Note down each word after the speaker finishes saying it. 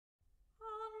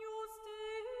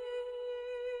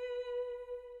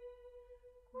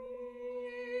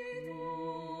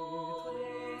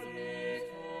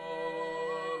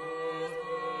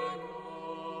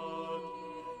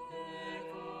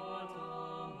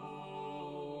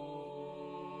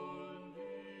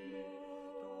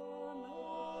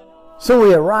So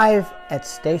we arrive at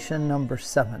station number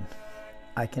 7.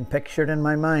 I can picture it in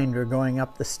my mind. We're going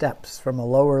up the steps from a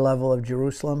lower level of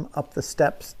Jerusalem, up the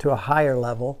steps to a higher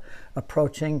level,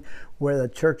 approaching where the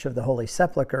Church of the Holy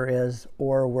Sepulchre is,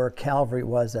 or where Calvary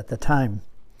was at the time.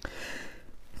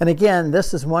 And again,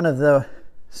 this is one of the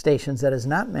stations that is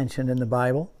not mentioned in the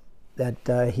Bible,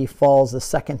 that he falls the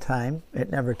second time. It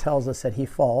never tells us that he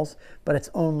falls, but it's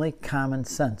only common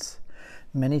sense.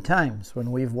 Many times when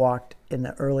we've walked in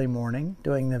the early morning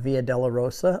doing the Via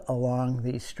Dolorosa along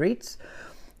these streets,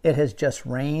 it has just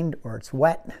rained or it's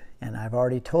wet. And I've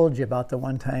already told you about the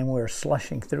one time we were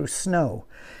slushing through snow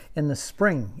in the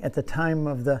spring at the time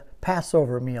of the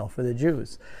Passover meal for the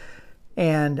Jews.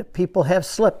 And people have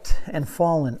slipped and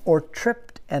fallen or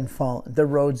tripped and fallen. The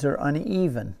roads are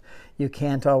uneven. You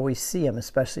can't always see them,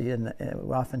 especially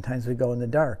oftentimes we go in the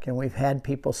dark. And we've had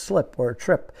people slip or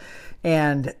trip.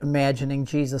 And imagining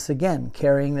Jesus again,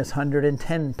 carrying this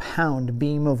 110-pound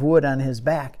beam of wood on his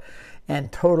back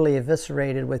and totally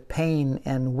eviscerated with pain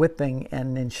and whipping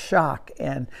and in shock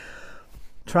and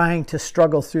trying to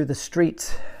struggle through the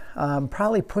streets,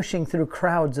 probably pushing through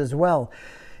crowds as well.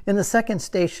 In the second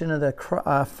station of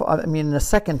the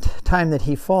second time that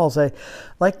he falls, I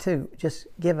like to just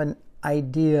give an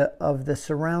idea of the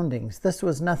surroundings. This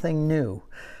was nothing new.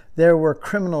 There were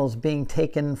criminals being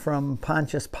taken from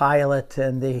Pontius Pilate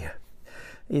and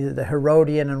either the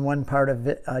Herodian in one part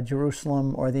of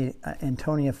Jerusalem or the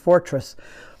Antonia fortress.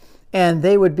 And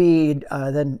they would be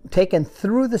then taken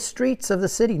through the streets of the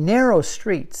city, narrow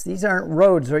streets. These aren't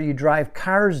roads where you drive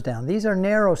cars down. These are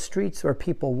narrow streets where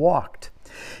people walked.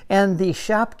 And the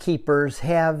shopkeepers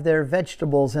have their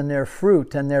vegetables and their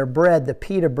fruit and their bread, the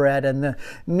pita bread and the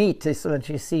meat. So that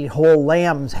you see whole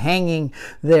lambs hanging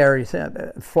there,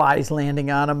 flies landing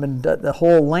on them, and the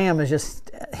whole lamb is just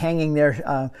hanging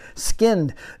there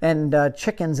skinned, and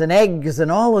chickens and eggs and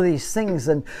all of these things.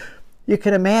 And you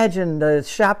can imagine the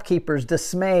shopkeeper's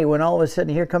dismay when all of a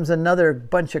sudden here comes another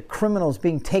bunch of criminals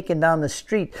being taken down the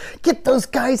street. Get those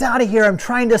guys out of here. I'm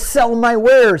trying to sell my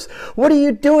wares. What are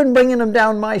you doing bringing them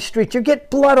down my street? You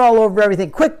get blood all over everything.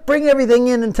 Quick, bring everything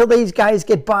in until these guys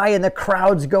get by and the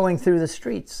crowd's going through the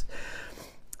streets.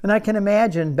 And I can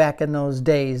imagine back in those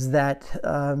days that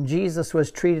Jesus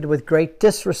was treated with great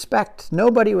disrespect.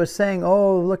 Nobody was saying,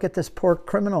 oh, look at this poor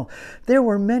criminal. There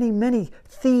were many, many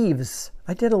thieves.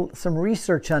 I did some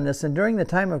research on this, and during the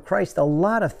time of Christ, a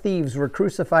lot of thieves were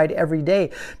crucified every day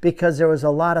because there was a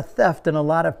lot of theft and a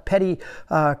lot of petty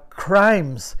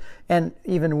crimes, and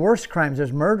even worse crimes.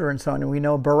 There's murder and so on. And we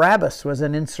know Barabbas was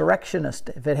an insurrectionist.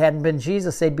 If it hadn't been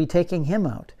Jesus, they'd be taking him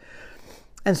out.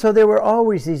 And so there were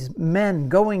always these men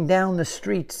going down the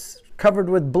streets covered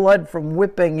with blood from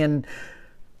whipping and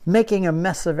making a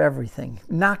mess of everything,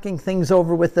 knocking things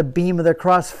over with the beam of the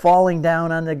cross, falling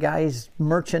down on the guy's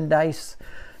merchandise.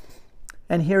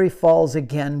 And here he falls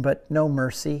again, but no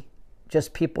mercy.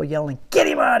 Just people yelling, get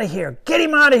him out of here, get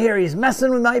him out of here, he's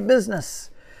messing with my business.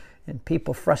 And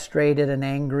people frustrated and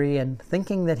angry and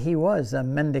thinking that he was a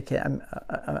mendicant,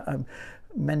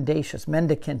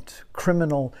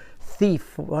 criminal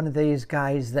thief, one of these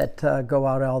guys that go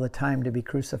out all the time to be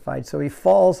crucified. So he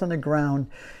falls on the ground,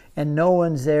 and no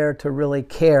one's there to really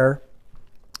care.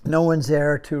 No one's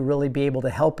there to really be able to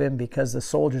help him because the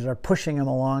soldiers are pushing him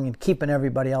along and keeping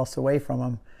everybody else away from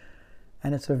him.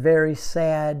 And it's a very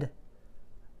sad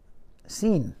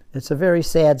scene. It's a very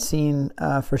sad scene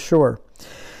for sure.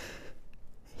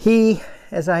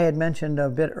 As I had mentioned a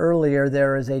bit earlier,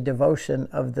 there is a devotion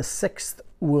of the 6th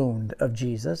wound of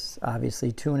Jesus.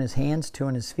 Obviously, 2 in his hands, 2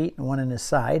 in his feet, and 1 in his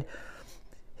side.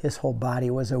 His whole body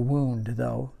was a wound,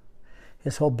 though.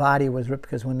 His whole body was ripped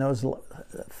because when those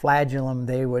flagellum,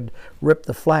 they would rip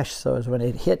the flesh. So as when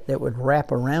it hit, it would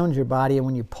wrap around your body, and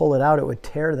when you pull it out, it would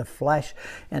tear the flesh,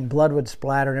 and blood would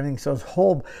splatter and everything. So his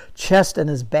whole chest and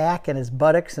his back and his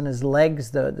buttocks and his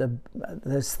legs,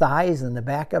 his thighs and the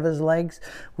back of his legs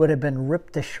would have been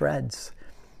ripped to shreds.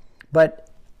 But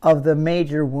of the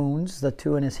major wounds, the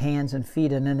 2 in his hands and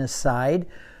feet and in his side,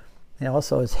 and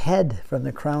also his head from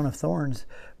the crown of thorns.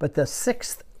 But the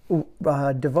 6th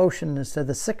devotion is to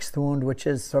the 6th wound, which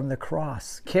is from the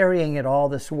cross, carrying it all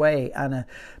this way on a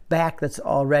back that's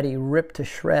already ripped to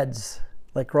shreds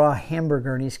like raw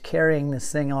hamburger, and he's carrying this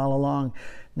thing all along.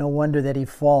 No wonder that he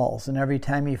falls, and every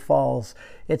time he falls,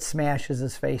 it smashes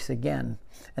his face again,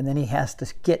 and then he has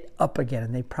to get up again,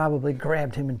 and they probably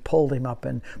grabbed him and pulled him up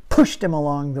and pushed him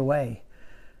along the way.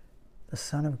 The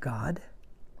Son of God,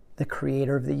 the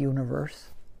creator of the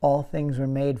universe, all things were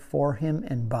made for him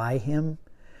and by him,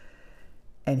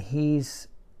 and he's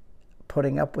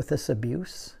putting up with this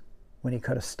abuse when he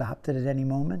could have stopped it at any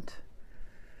moment.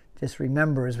 Just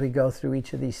remember as we go through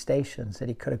each of these stations that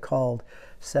he could have called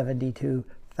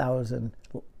 72,000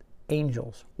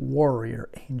 angels, warrior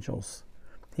angels.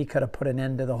 He could have put an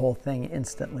end to the whole thing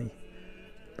instantly.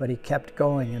 But he kept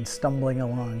going and stumbling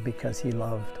along because he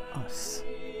loved us.